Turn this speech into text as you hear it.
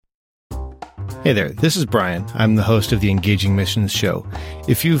Hey there, this is Brian. I'm the host of the Engaging Missions Show.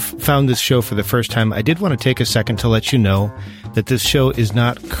 If you've found this show for the first time, I did want to take a second to let you know that this show is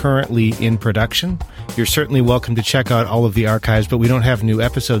not currently in production. You're certainly welcome to check out all of the archives, but we don't have new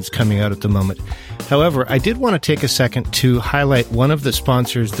episodes coming out at the moment. However, I did want to take a second to highlight one of the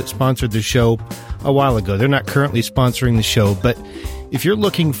sponsors that sponsored the show a while ago. They're not currently sponsoring the show, but if you're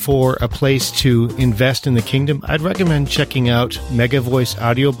looking for a place to invest in the kingdom, I'd recommend checking out Megavoice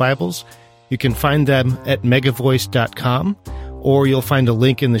Audio Bibles. You can find them at megavoice.com, or you'll find a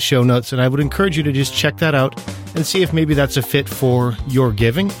link in the show notes, and I would encourage you to just check that out and see if maybe that's a fit for your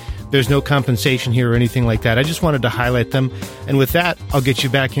giving. There's no compensation here or anything like that. I just wanted to highlight them, and with that, I'll get you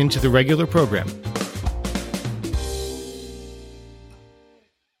back into the regular program.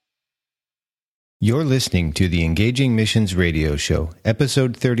 You're listening to the Engaging Missions Radio Show,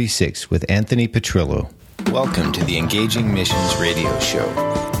 Episode 36 with Anthony Petrillo. Welcome to the Engaging Missions Radio Show.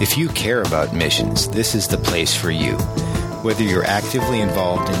 If you care about missions, this is the place for you. Whether you're actively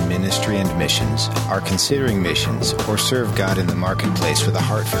involved in ministry and missions, are considering missions, or serve God in the marketplace with a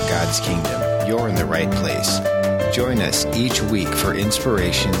heart for God's kingdom, you're in the right place. Join us each week for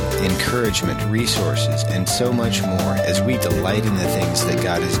inspiration, encouragement, resources, and so much more as we delight in the things that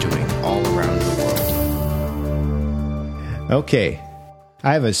God is doing all around the world. Okay,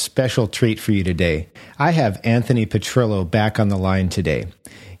 I have a special treat for you today. I have Anthony Petrillo back on the line today.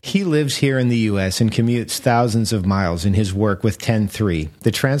 He lives here in the U.S. and commutes thousands of miles in his work with 10-3,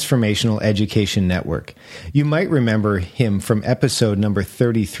 the Transformational Education Network. You might remember him from episode number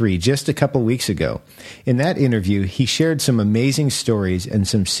 33, just a couple weeks ago. In that interview, he shared some amazing stories and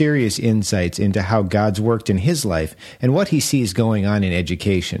some serious insights into how God's worked in his life and what he sees going on in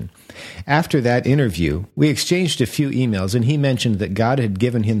education. After that interview, we exchanged a few emails, and he mentioned that God had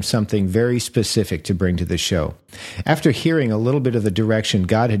given him something very specific to bring to the show. After hearing a little bit of the direction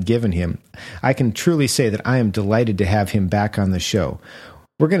God had given him, I can truly say that I am delighted to have him back on the show.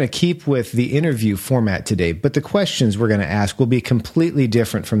 We're going to keep with the interview format today, but the questions we're going to ask will be completely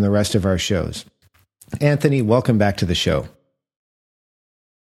different from the rest of our shows. Anthony, welcome back to the show.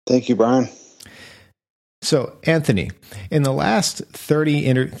 Thank you, Brian. So, Anthony, in the last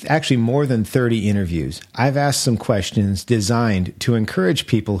actually more than 30 interviews, I've asked some questions designed to encourage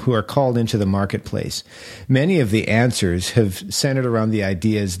people who are called into the marketplace. Many of the answers have centered around the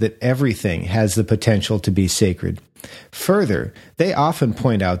ideas that everything has the potential to be sacred. Further, they often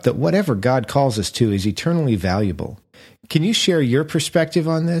point out that whatever God calls us to is eternally valuable. Can you share your perspective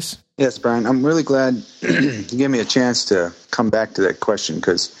on this? Yes, Brian. I'm really glad you gave me a chance to come back to that question,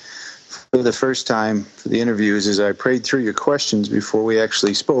 because for the first time for the interviews, as I prayed through your questions before we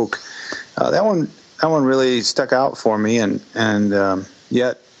actually spoke, that one really stuck out for me, and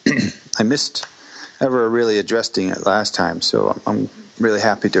yet I missed ever really addressing it last time. So I'm really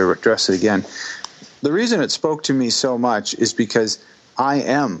happy to address it again. The reason it spoke to me so much is because I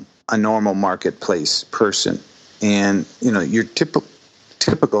am a normal marketplace person, and you're typical,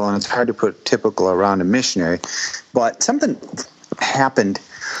 and it's hard to put typical around a missionary, but something happened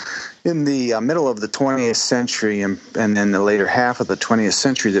in the middle of the 20th century and then the later half of the 20th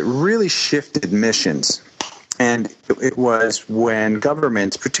century that really shifted missions. And it was when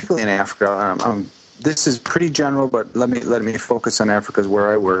governments, particularly in Africa, this is pretty general, but let me focus on Africa,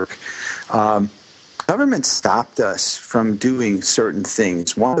 where I work. Governments stopped us from doing certain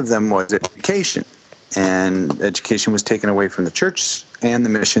things. One of them was education, and education was taken away from the church and the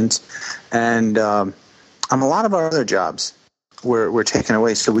missions, and a lot of our other jobs were taken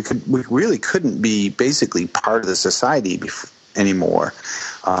away, so we really couldn't be basically part of the society anymore.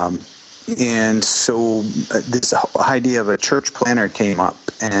 And so this idea of a church planner came up,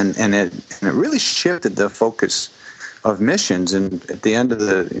 and it really shifted the focus of missions. And at the end of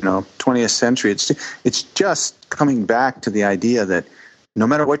the 20th century, it's just coming back to the idea that no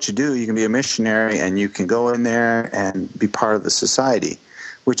matter what you do, you can be a missionary, and you can go in there and be part of the society,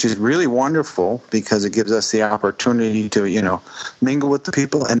 which is really wonderful because it gives us the opportunity to, mingle with the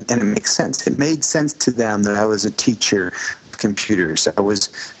people, and it makes sense. It made sense to them that I was a teacher of computers. I was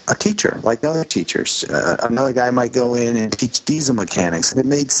a teacher like other teachers. Another guy might go in and teach diesel mechanics, and it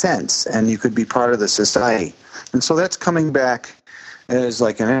made sense, and you could be part of the society. And so that's coming back as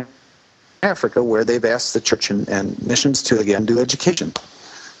like in Africa, where they've asked the church and missions to, again, do education.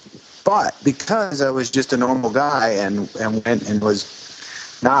 But because I was just a normal guy and went and was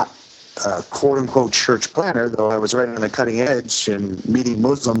not a quote-unquote church planner, though I was right on the cutting edge and meeting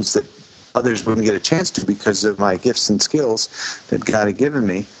Muslims that others wouldn't get a chance to because of my gifts and skills that God had given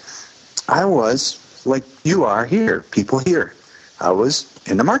me, I was like you are here, people here. I was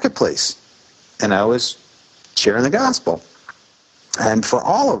in the marketplace, and I was sharing the gospel. And for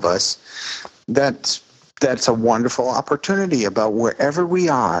all of us, that's a wonderful opportunity about wherever we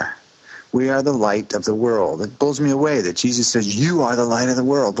are the light of the world. It blows me away that Jesus says, you are the light of the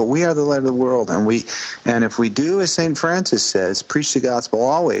world, but we are the light of the world. And if we do, as St. Francis says, preach the gospel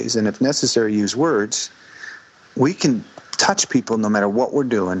always, and if necessary, use words, we can touch people no matter what we're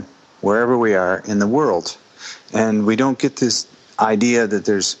doing, wherever we are in the world. And we don't get this idea that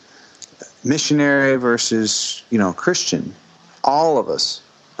there's missionary versus, Christian. All of us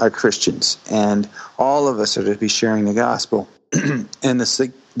are Christians, and all of us are to be sharing the gospel. And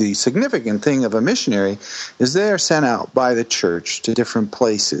the significant thing of a missionary is they are sent out by the church to different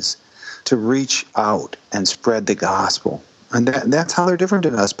places to reach out and spread the gospel. And that's how they're different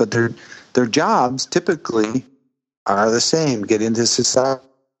than us. But their jobs typically are the same. Get into society,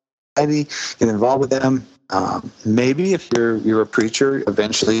 get involved with them. Maybe if you're a preacher,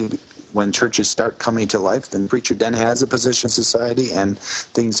 eventually when churches start coming to life, then the preacher then has a position in society and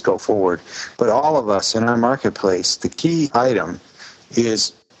things go forward. But all of us in our marketplace, the key item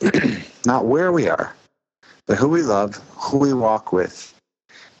is not where we are, but who we love, who we walk with.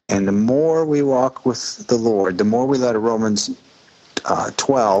 And the more we walk with the Lord, the more we let Romans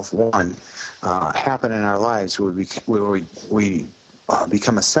 12:1 happen in our lives, we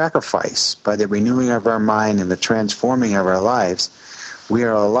become a sacrifice by the renewing of our mind and the transforming of our lives. We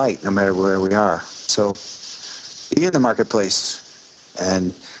are a light no matter where we are. So be in the marketplace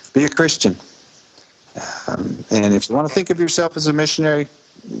and be a Christian. And if you want to think of yourself as a missionary,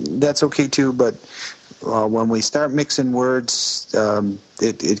 that's okay too, but when we start mixing words,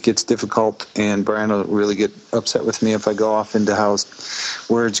 it gets difficult, and Brian will really get upset with me if I go off into how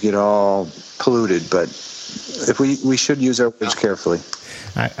words get all polluted, but if we should use our words carefully.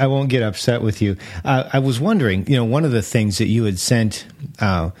 I won't get upset with you. I was wondering, one of the things that you had sent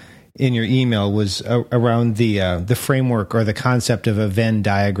in your email was around the framework or the concept of a Venn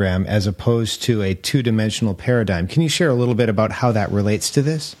diagram as opposed to a two-dimensional paradigm. Can you share a little bit about how that relates to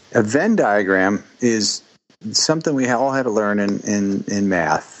this? A Venn diagram is something we all had to learn in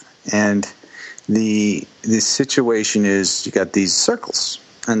math. And the situation is you got these circles,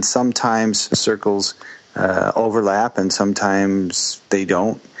 and sometimes circles overlap and sometimes they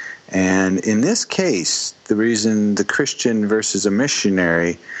don't. And in this case, the reason the Christian versus a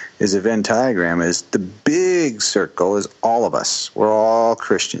missionary is a Venn diagram is the big circle is all of us. We're all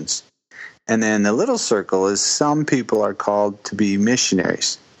Christians. And then the little circle is some people are called to be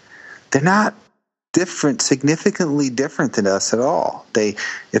missionaries. They're not significantly different than us at all.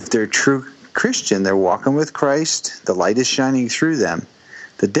 If they're true Christian, they're walking with Christ. The light is shining through them.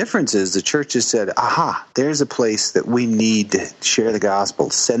 The difference is the church has said, there's a place that we need to share the gospel,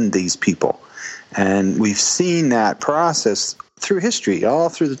 send these people. And we've seen that process through history, all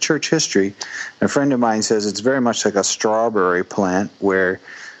through the church history. A friend of mine says it's very much like a strawberry plant where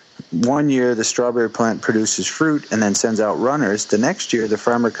one year the strawberry plant produces fruit and then sends out runners. The next year the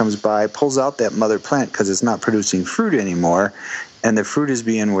farmer comes by, pulls out that mother plant because it's not producing fruit anymore, and the fruit is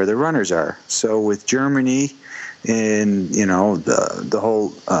being where the runners are. So with Germany, in the whole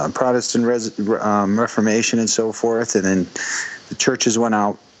Protestant Reformation and so forth, and then the churches went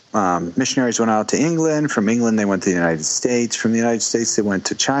out, missionaries went out to England. From England they went to the United States. From the United States they went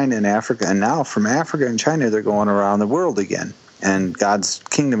to China and Africa, and now from Africa and China they're going around the world again. And God's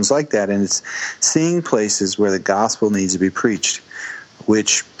kingdom's like that, and it's seeing places where the gospel needs to be preached,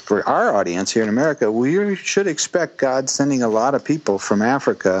 which for our audience here in America, we should expect God sending a lot of people from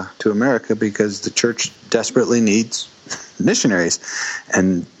Africa to America because the church desperately needs missionaries.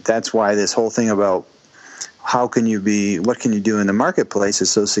 And that's why this whole thing about what can you do in the marketplace is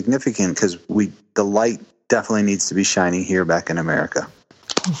so significant, because the light definitely needs to be shining here back in America.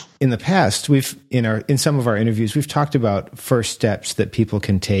 In the past, in some of our interviews, we've talked about first steps that people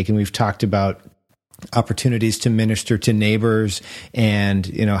can take, and we've talked about opportunities to minister to neighbors and,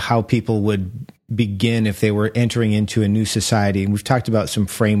 how people would begin if they were entering into a new society. And we've talked about some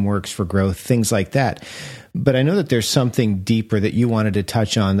frameworks for growth, things like that. But I know that there's something deeper that you wanted to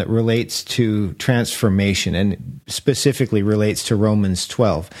touch on that relates to transformation and specifically relates to Romans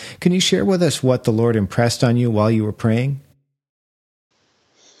 12. Can you share with us what the Lord impressed on you while you were praying?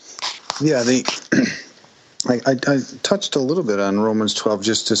 Yeah, I touched a little bit on Romans 12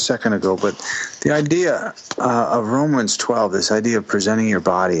 just a second ago, but the idea of Romans 12, this idea of presenting your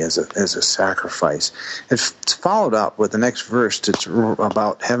body as a sacrifice, it's followed up with the next verse that's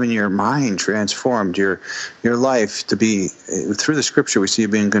about having your mind transformed, your life to be, through the Scripture we see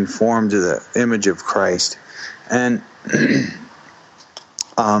being conformed to the image of Christ. And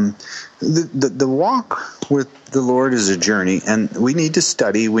The walk with the Lord is a journey, and we need to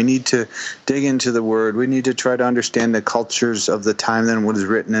study. We need to dig into the Word. We need to try to understand the cultures of the time and what is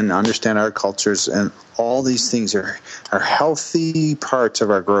written, and understand our cultures. And all these things are healthy parts of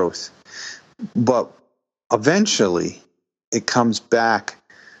our growth. But eventually, it comes back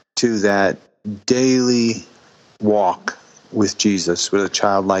to that daily walk with Jesus, with a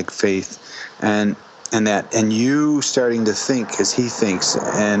childlike faith, and you starting to think as he thinks,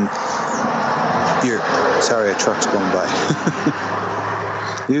 and sorry, a truck's going by.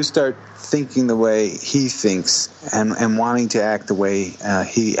 You start thinking the way he thinks, and wanting to act the way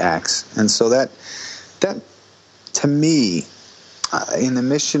he acts. And so that to me, in the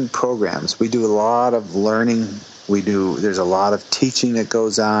mission programs, we do a lot of learning. There's a lot of teaching that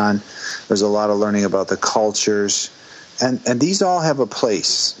goes on. There's a lot of learning about the cultures, and these all have a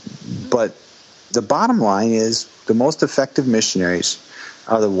place. But the bottom line is, the most effective missionaries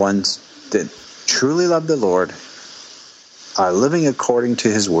are the ones that truly love the Lord, are living according to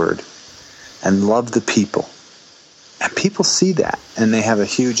his word, and love the people. And people see that, and they have a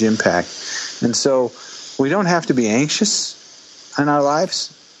huge impact. And so we don't have to be anxious in our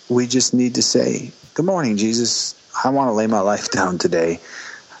lives. We just need to say, "Good morning, Jesus. I want to lay my life down today.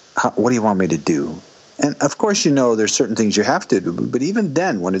 What do you want me to do?" And of course, there's certain things you have to do. But even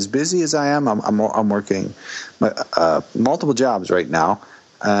then, when as busy as I am, I'm working multiple jobs right now.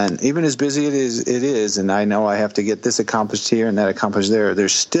 And even as busy it is, and I know I have to get this accomplished here and that accomplished there,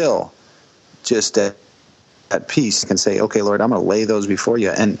 there's still just that peace. Can say, "Okay, Lord, I'm going to lay those before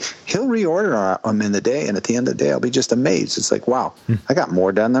you." And he'll reorder them in the day. And at the end of the day, I'll be just amazed. It's like, wow, I got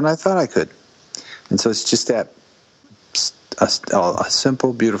more done than I thought I could. And so it's just that a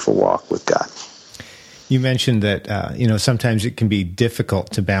simple, beautiful walk with God. You mentioned that, sometimes it can be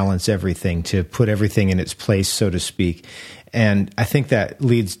difficult to balance everything, to put everything in its place, so to speak. And I think that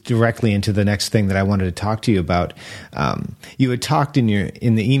leads directly into the next thing that I wanted to talk to you about. You had talked in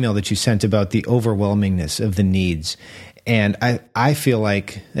the email that you sent about the overwhelmingness of the needs. And I feel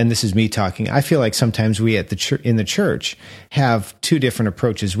like, and this is me talking, I feel like sometimes we in the church have two different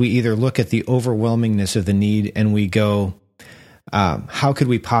approaches. We either look at the overwhelmingness of the need and we go, how could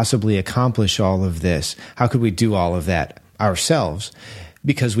we possibly accomplish all of this? How could we do all of that ourselves?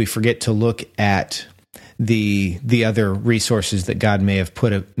 Because we forget to look at the other resources that God may have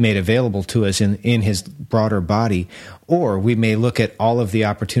made available to us in his broader body. Or we may look at all of the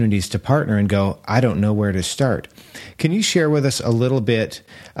opportunities to partner and go, I don't know where to start. Can you share with us a little bit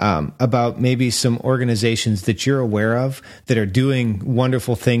about maybe some organizations that you're aware of that are doing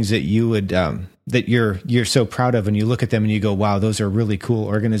wonderful things that you would that you're so proud of, and you look at them and you go, wow, those are really cool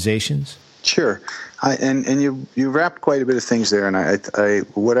organizations? Sure. And you wrapped quite a bit of things there, and I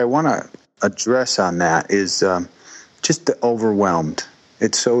what I want to address on that is just the overwhelmed.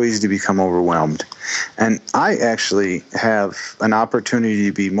 It's so easy to become overwhelmed. And I actually have an opportunity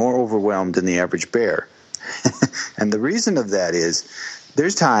to be more overwhelmed than the average bear. And the reason of that is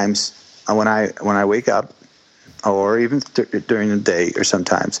there's times when I wake up, or even during the day, or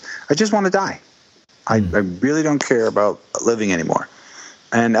sometimes I just want to die. I really don't care about living anymore.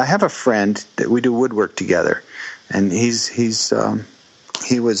 And I have a friend that we do woodwork together, and he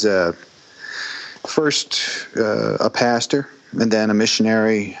was first a pastor, and then a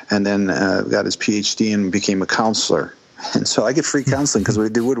missionary, and then got his PhD and became a counselor. And so I get free counseling because we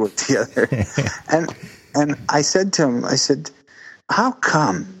do woodwork together. And I said to him, how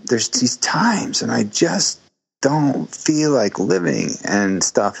come there's these times and I just don't feel like living and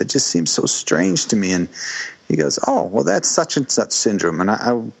stuff? It just seems so strange to me. And he goes, oh, well, that's such and such syndrome. And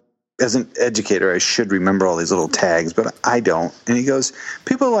I as an educator, I should remember all these little tags, but I don't. And he goes,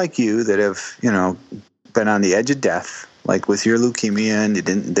 people like you that have, been on the edge of death, like with your leukemia, and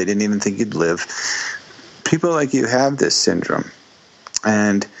they didn't even think you'd live. People like you have this syndrome,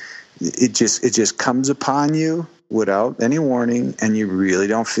 and it just comes upon you without any warning, and you really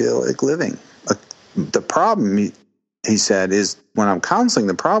don't feel like living. The problem, he said, is when I'm counseling,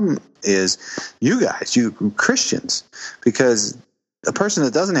 the problem is you guys, you Christians, because a person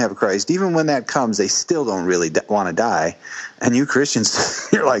that doesn't have Christ, even when that comes, they still don't really want to die. And you Christians,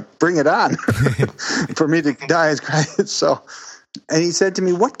 you're like, bring it on for me to die as Christ. So, and he said to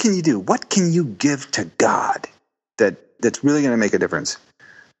me, what can you do? What can you give to God that's really going to make a difference?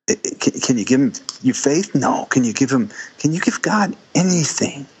 Can you give him your faith? No. Can you give God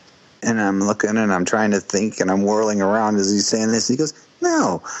anything? And I'm looking and I'm trying to think and I'm whirling around as he's saying this. He goes,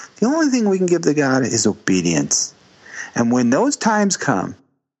 no, the only thing we can give to God is obedience. And when those times come,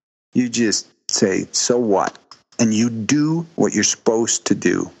 you just say, so what? And you do what you're supposed to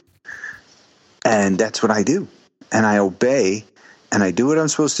do. And that's what I do. And I obey. and I do what I'm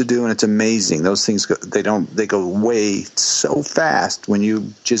supposed to do, and it's amazing. Those things they go way so fast when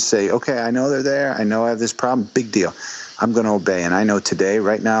you just say, okay, I know they're there. I know I have this problem. Big deal. I'm going to obey. And I know today,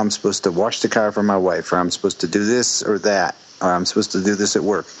 right now, I'm supposed to wash the car for my wife, or I'm supposed to do this or that, or I'm supposed to do this at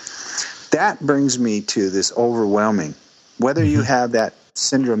work. That brings me to this overwhelming. Whether you have that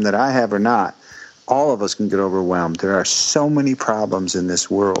syndrome that I have or not, all of us can get overwhelmed. There are so many problems in this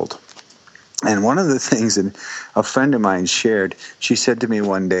world. And one of the things that a friend of mine shared, she said to me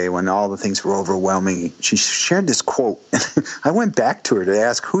one day when all the things were overwhelming, she shared this quote. I went back to her to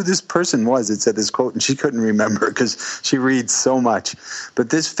ask who this person was that said this quote, and she couldn't remember because she reads so much. But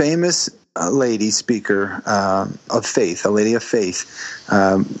this famous lady speaker of faith, a lady of faith,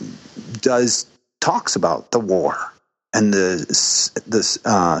 talks about the war and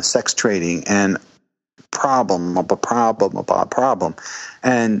the sex trading and problem.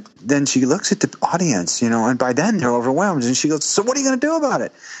 And then she looks at the audience, and by then they're overwhelmed. And she goes, so what are you going to do about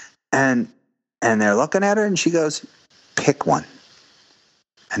it? And they're looking at her, and she goes, pick one.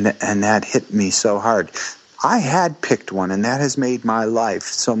 And that hit me so hard. I had picked one, and that has made my life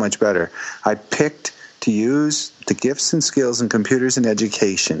so much better. I picked to use the gifts and skills in computers and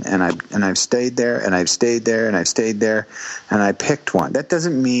education, and I've stayed there, and I've stayed there, and I've stayed there, and I picked one. That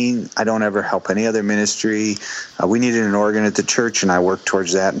doesn't mean I don't ever help any other ministry. We needed an organ at the church, and I worked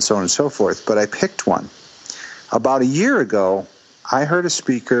towards that, and so on and so forth, but I picked one. About a year ago, I heard a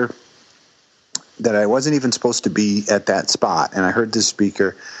speaker that I wasn't even supposed to be at that spot, and I heard this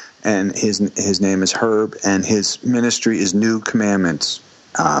speaker, and his name is Herb, and his ministry is New Commandments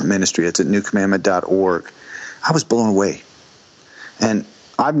Ministry. It's at newcommandment.org. I was blown away. And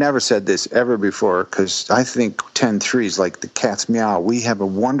I've never said this ever before because I think 10-3 is like the cat's meow. We have a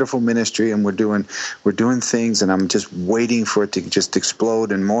wonderful ministry, and we're doing things, and I'm just waiting for it to just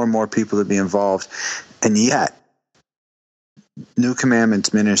explode and more people to be involved. And yet, New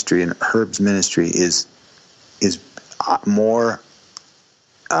Commandments Ministry and Herb's ministry is more,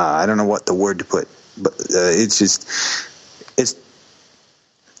 I don't know what the word to put, but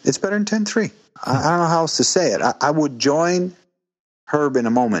it's better than 10-3. I don't know how else to say it. I would join Herb in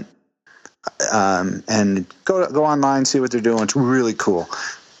a moment and go online, see what they're doing. It's really cool.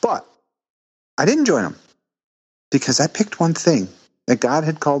 But I didn't join them because I picked one thing that God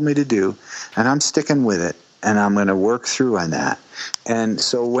had called me to do, and I'm sticking with it, and I'm going to work through on that. And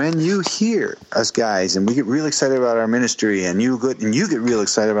so when you hear us guys, and we get real excited about our ministry, and you get real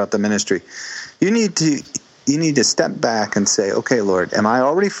excited about the ministry, you need to step back and say, okay, Lord, am I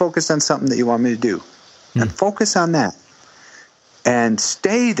already focused on something that you want me to do? And focus on that. And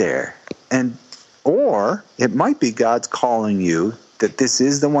stay there. Or it might be God's calling you that this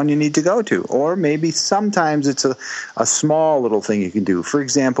is the one you need to go to. Or maybe sometimes it's a small little thing you can do. For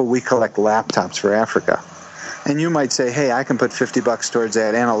example, we collect laptops for Africa. And you might say, hey, I can put $50 towards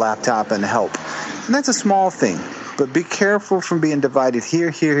that and a laptop and help. And that's a small thing. But be careful from being divided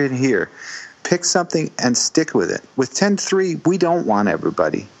here, here, and here. Pick something and stick with it. With 10-3, we don't want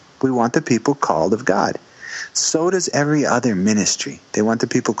everybody. We want the people called of God. So does every other ministry. They want the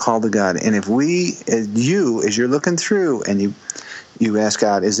people called of God. And if as you're looking through and you ask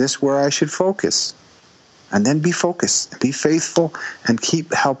God, is this where I should focus? And then be focused, be faithful, and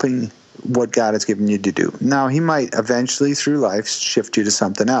keep helping what God has given you to do. Now, he might eventually through life shift you to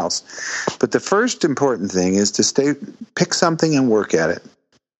something else. But the first important thing is to pick something and work at it.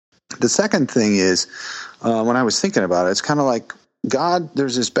 The second thing is, when I was thinking about it, it's kind of like, God,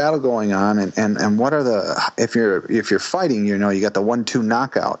 there's this battle going on, and what are if you're fighting, you got the 1-2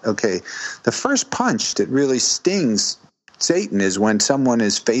 knockout. Okay, the first punch that really stings Satan is when someone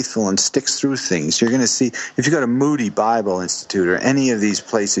is faithful and sticks through things. You're going to see, if you go to Moody Bible Institute or any of these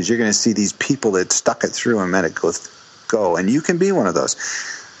places, you're going to see these people that stuck it through and let it go, and you can be one of those.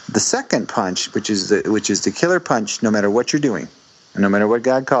 The second punch, which is the killer punch, no matter what you're doing, and no matter what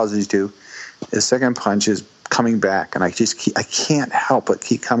God calls you to, the second punch is coming back, and I can't help but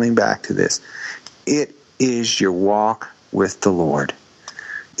keep coming back to this. It is your walk with the Lord.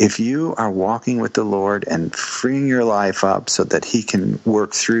 If you are walking with the Lord and freeing your life up so that he can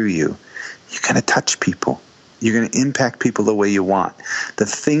work through you, you're going to touch people. You're going to impact people the way you want. The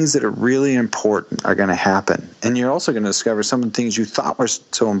things that are really important are going to happen. And you're also going to discover some of the things you thought were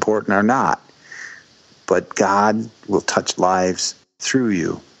so important are not. But God will touch lives through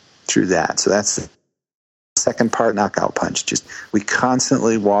you, through that. So that's the second part, knockout punch. Just we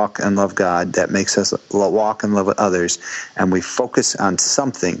constantly walk and love God. That makes us walk and love others, and we focus on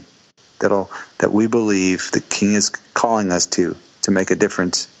something that we believe the King is calling us to make a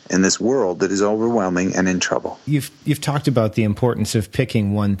difference in this world that is overwhelming and in trouble. You've talked about the importance of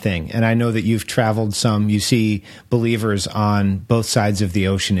picking one thing, and I know that you've traveled some. You see believers on both sides of the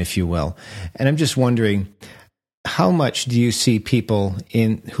ocean, if you will. And I'm just wondering, how much do you see people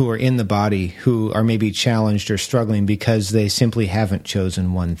who are in the body who are maybe challenged or struggling because they simply haven't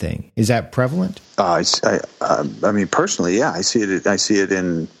chosen one thing? Is that prevalent? I mean, personally, yeah, I see it. I see it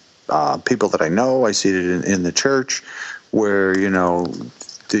in people that I know. I see it in the church, where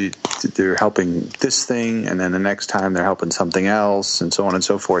they're helping this thing, and then the next time they're helping something else, and so on and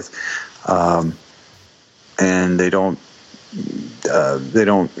so forth. And they don't,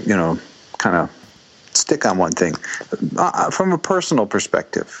 kind of stick on one thing. From a personal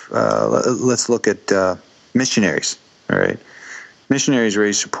perspective, let's look at missionaries. All right, missionaries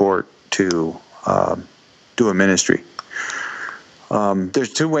raise support to do a ministry.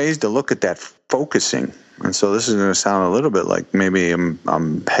 There's two ways to look at that focusing, and so this is going to sound a little bit like maybe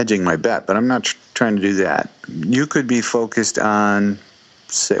I'm hedging my bet, but I'm not trying to do that. You could be focused on,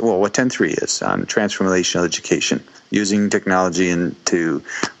 what 10.3 is, on transformational education, using technology and to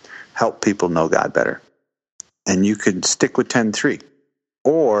help people know God better. And you could stick with 10.3.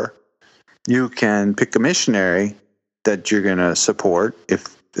 Or you can pick a missionary that you're going to support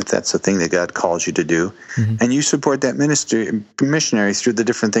if that's the thing that God calls you to do. Mm-hmm. And you support that missionary through the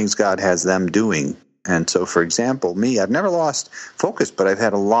different things God has them doing. And so, for example, me, I've never lost focus, but I've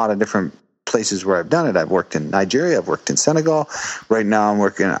had a lot of different places where I've done it. I've worked in Nigeria. I've worked in Senegal. Right now I'm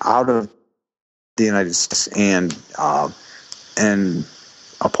working out of the United States. And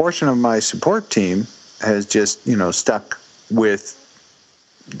a portion of my support team has just, stuck with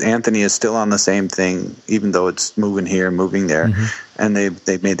Anthony is still on the same thing, even though it's moving here, moving there. Mm-hmm. And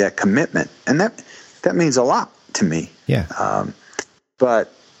they've made that commitment. And that means a lot to me. Yeah.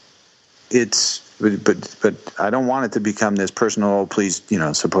 But I don't want it to become this personal, please,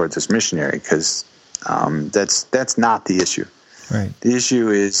 support this missionary, because that's not the issue. Right. The issue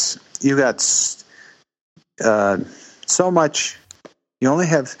is you got so much. You only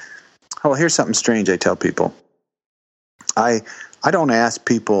have. Oh, here's something strange I tell people. I don't ask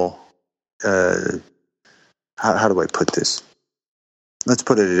people. How do I put this? Let's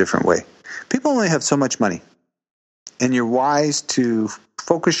put it a different way. People only have so much money, and you're wise to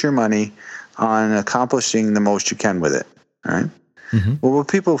focus your money on accomplishing the most you can with it. All right. Mm-hmm. Well, what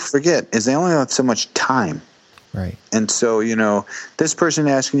people forget is they only have so much time. Right. And so, this person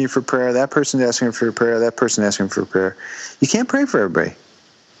asking you for prayer, that person asking for prayer, that person asking for prayer. You can't pray for everybody.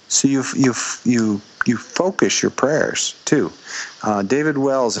 So you focus your prayers too. David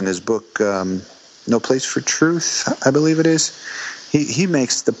Wells, in his book No Place for Truth, I believe it is, he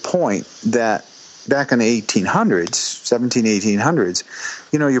makes the point that back in the 1800s,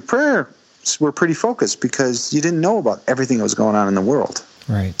 your prayers were pretty focused because you didn't know about everything that was going on in the world.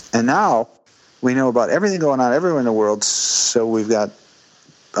 Right. And now we know about everything going on everywhere in the world, so we've got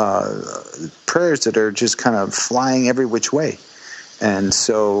prayers that are just kind of flying every which way. And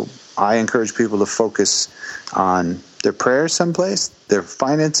so I encourage people to focus on their prayers someplace, their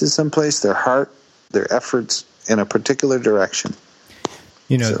finances someplace, their heart, their efforts in a particular direction.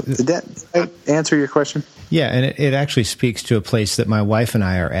 So did that answer your question? Yeah, and it actually speaks to a place that my wife and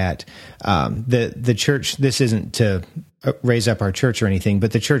I are at. The church, this isn't to raise up our church or anything,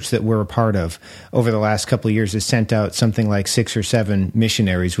 but the church that we're a part of over the last couple of years has sent out something like 6 or 7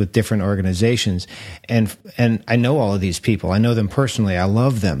 missionaries with different organizations. And I know all of these people. I know them personally. I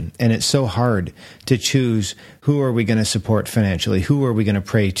love them. And it's so hard to choose who are we going to support financially? Who are we going to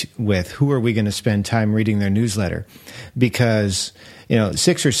pray with? Who are we going to spend time reading their newsletter? Because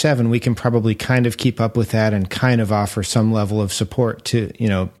 6 or 7, we can probably kind of keep up with that and kind of offer some level of support to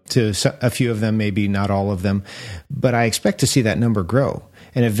a few of them, maybe not all of them. But I expect to see that number grow.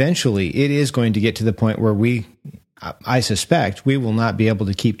 And eventually it is going to get to the point where I suspect we will not be able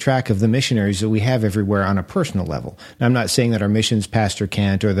to keep track of the missionaries that we have everywhere on a personal level. Now, I'm not saying that our missions pastor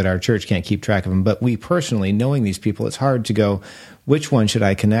can't or that our church can't keep track of them, but we personally, knowing these people, it's hard to go, which one should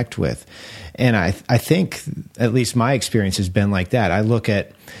I connect with? And I think, at least my experience has been like that. I look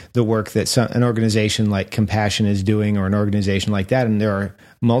at the work that an organization like Compassion is doing, or an organization like that, and there are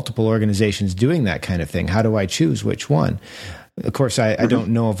multiple organizations doing that kind of thing. How do I choose which one? Of course, I don't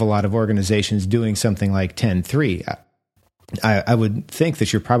know of a lot of organizations doing something like 10.3. I would think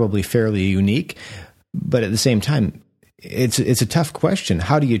that you're probably fairly unique, but at the same time, it's a tough question.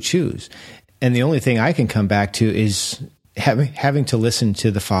 How do you choose? And the only thing I can come back to is having to listen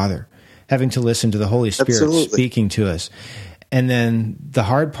to the Father, having to listen to the Holy Spirit Absolutely. Speaking to us. And then the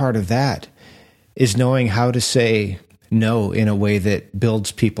hard part of that is knowing how to say no in a way that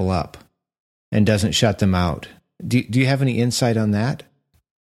builds people up and doesn't shut them out. Do you have any insight on that?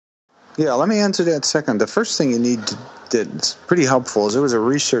 Yeah, let me answer that second. The first thing you need that's pretty helpful is there was a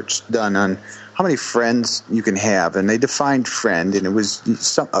research done on how many friends you can have, and they defined friend, and it was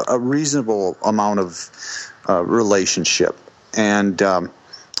a reasonable amount of relationship. And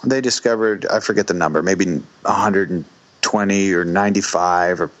they discovered, I forget the number, maybe 120 or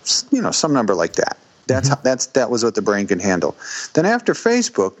 95 or some number like that. That was what the brain can handle. Then after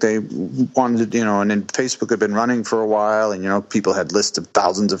Facebook, they wanted, and then Facebook had been running for a while, and people had lists of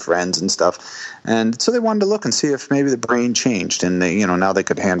thousands of friends and stuff, and so they wanted to look and see if maybe the brain changed, and they, now they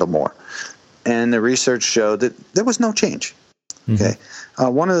could handle more. And the research showed that there was no change. Okay,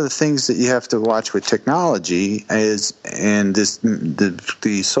 one of the things that you have to watch with technology is, and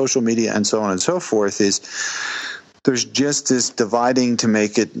the social media and so on and so forth, is there's just this dividing to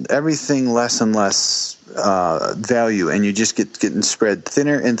make it everything less and less value, and you just getting spread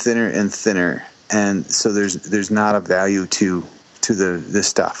thinner and thinner and thinner, and so there's not a value to the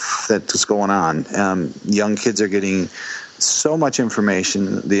stuff that's going on. Young kids are getting so much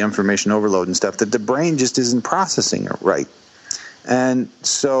information, the information overload and stuff, that the brain just isn't processing it right. And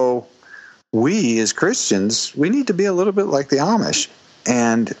so we as Christians, we need to be a little bit like the Amish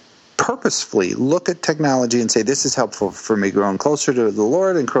and purposefully look at technology and say, this is helpful for me growing closer to the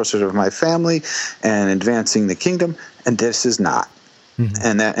Lord and closer to my family and advancing the kingdom, and this is not.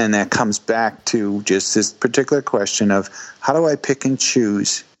 And that comes back to just this particular question of, how do I pick and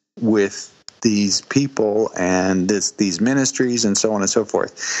choose with these people and these ministries and so on and so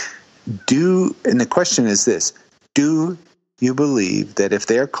forth? And the question is this: do you believe that if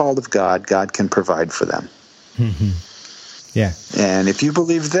they are called of God, God can provide for them? Yeah. And if you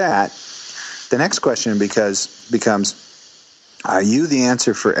believe that, the next question becomes, are you the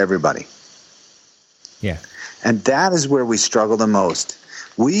answer for everybody? Yeah. And that is where we struggle the most.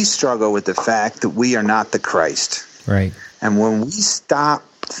 We struggle with the fact that we are not the Christ. Right. And when we stop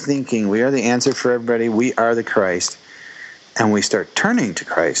thinking we are the answer for everybody, we are the Christ, and we start turning to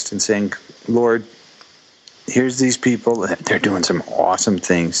Christ and saying, Lord, here's these people, they're doing some awesome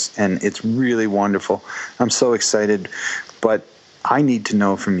things, and it's really wonderful. I'm so excited, but I need to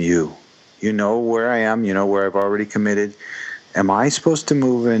know from you. You know where I am, you know where I've already committed. Am I supposed to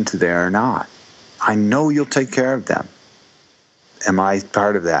move into there or not? I know you'll take care of them. Am I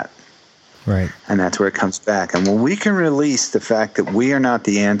part of that? Right. And that's where it comes back. And when we can release the fact that we are not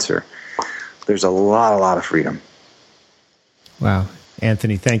the answer, there's a lot of freedom. Wow.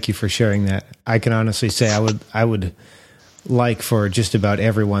 Anthony, thank you for sharing that. I can honestly say I would like for just about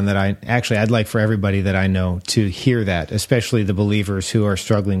everyone I'd like for everybody that I know to hear that, especially the believers who are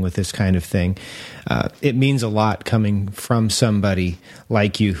struggling with this kind of thing. It means a lot coming from somebody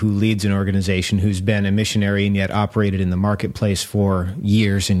like you who leads an organization, who's been a missionary and yet operated in the marketplace for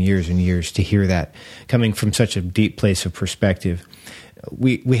years and years and years, to hear that coming from such a deep place of perspective.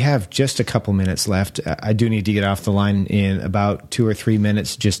 We have just a couple minutes left. I do need to get off the line in about 2 or 3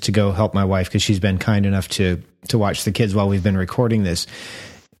 minutes just to go help my wife, because she's been kind enough to watch the kids while we've been recording this.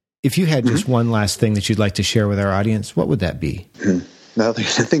 If you had just one last thing that you'd like to share with our audience, what would that be? Now, I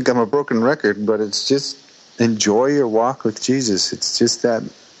think I'm a broken record, but it's just enjoy your walk with Jesus. It's just that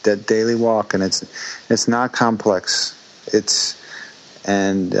daily walk, and it's not complex.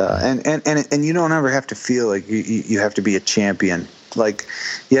 And you don't ever have to feel like you have to be a champion. Like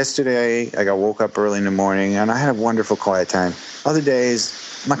yesterday, I woke up early in the morning and I had a wonderful quiet time. Other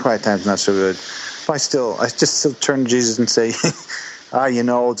days, my quiet time's not so good. But I just still turn to Jesus and say,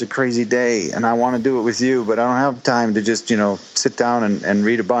 it's a crazy day and I want to do it with you, but I don't have time to just, sit down and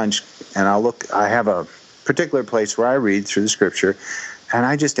read a bunch. And I have a particular place where I read through the scripture, and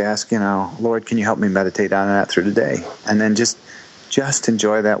I just ask, Lord, can you help me meditate on that through the day? And then just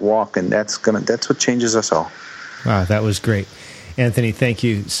enjoy that walk, and that's what changes us all. Wow, that was great. Anthony, thank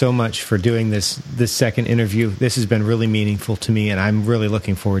you so much for doing this second interview. This has been really meaningful to me, and I'm really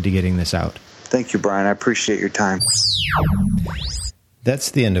looking forward to getting this out. Thank you, Brian. I appreciate your time.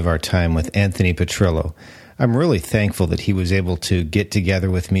 That's the end of our time with Anthony Petrillo. I'm really thankful that he was able to get together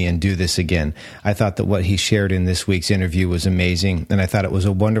with me and do this again. I thought that what he shared in this week's interview was amazing, and I thought it was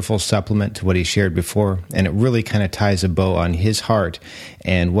a wonderful supplement to what he shared before, and it really kind of ties a bow on his heart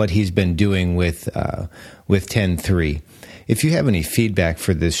and what he's been doing with 10-3. If you have any feedback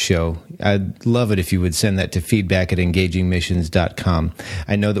for this show, I'd love it if you would send that to feedback@engagingmissions.com.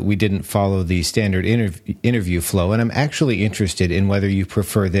 I know that we didn't follow the standard interview flow, and I'm actually interested in whether you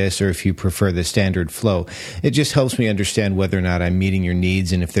prefer this or if you prefer the standard flow. It just helps me understand whether or not I'm meeting your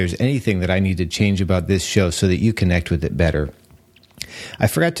needs and if there's anything that I need to change about this show so that you connect with it better. I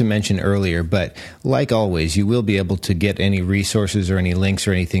forgot to mention earlier, but like always, you will be able to get any resources or any links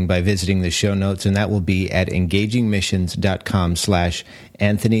or anything by visiting the show notes, and that will be at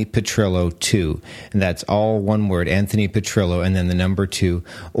engagingmissions.com/Anthony Petrillo 2. And that's all one word, Anthony Petrillo, and then the number 2.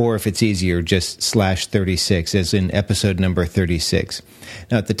 Or if it's easier, just /36, as in episode number 36.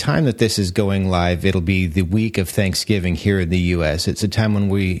 Now, at the time that this is going live, it'll be the week of Thanksgiving here in the U.S. It's a time when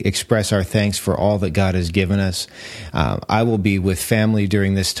we express our thanks for all that God has given us. I will be with family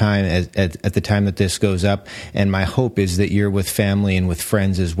during this time, at the time that this goes up, and my hope is that you're with family and with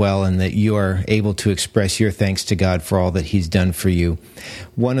friends as well, and that you are able to express your thanks to God for all that He's done for you.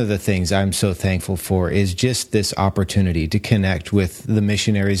 One of the things I'm so thankful for is just this opportunity to connect with the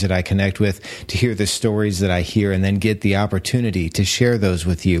missionaries that I connect with, to hear the stories that I hear, and then get the opportunity to share those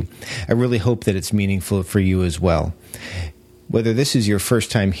with you. I really hope that it's meaningful for you as well. Whether this is your first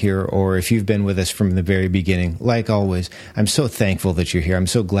time here or if you've been with us from the very beginning, like always, I'm so thankful that you're here. I'm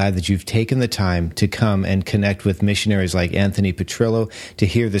so glad that you've taken the time to come and connect with missionaries like Anthony Petrillo, to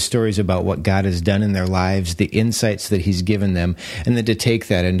hear the stories about what God has done in their lives, the insights that He's given them, and then to take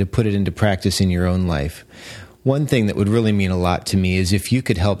that and to put it into practice in your own life. One thing that would really mean a lot to me is if you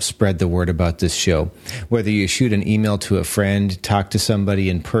could help spread the word about this show. Whether you shoot an email to a friend, talk to somebody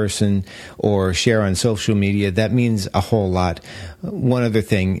in person, or share on social media, that means a whole lot. One other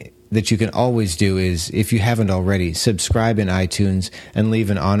thing that you can always do is, if you haven't already, subscribe in iTunes and leave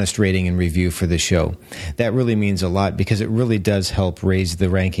an honest rating and review for the show. That really means a lot because it really does help raise the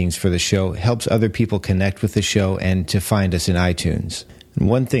rankings for the show, helps other people connect with the show and to find us in iTunes.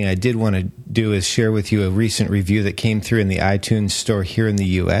 One thing I did want to do is share with you a recent review that came through in the iTunes store here in the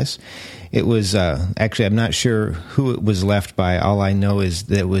U.S. It was, actually, I'm not sure who it was left by. All I know is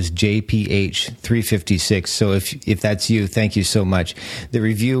that it was JPH356. So if that's you, thank you so much. The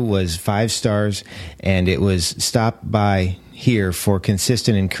review was 5 stars, and it was stopped by here for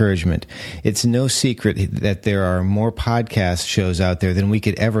consistent encouragement. It's no secret that there are more podcast shows out there than we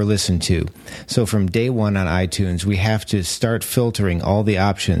could ever listen to. So from day one on iTunes, we have to start filtering all the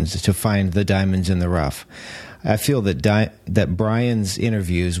options to find the diamonds in the rough. I feel that Brian's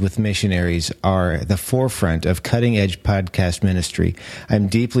interviews with missionaries are the forefront of cutting-edge podcast ministry. I'm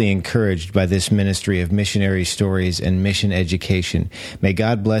deeply encouraged by this ministry of missionary stories and mission education. May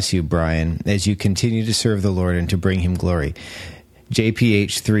God bless you, Brian, as you continue to serve the Lord and to bring Him glory.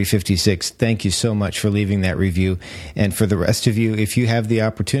 JPH356, thank you so much for leaving that review. And for the rest of you, if you have the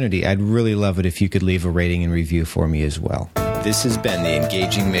opportunity, I'd really love it if you could leave a rating and review for me as well. This has been the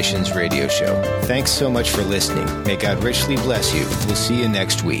Engaging Missions Radio Show. Thanks so much for listening. May God richly bless you. We'll see you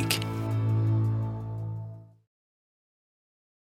next week.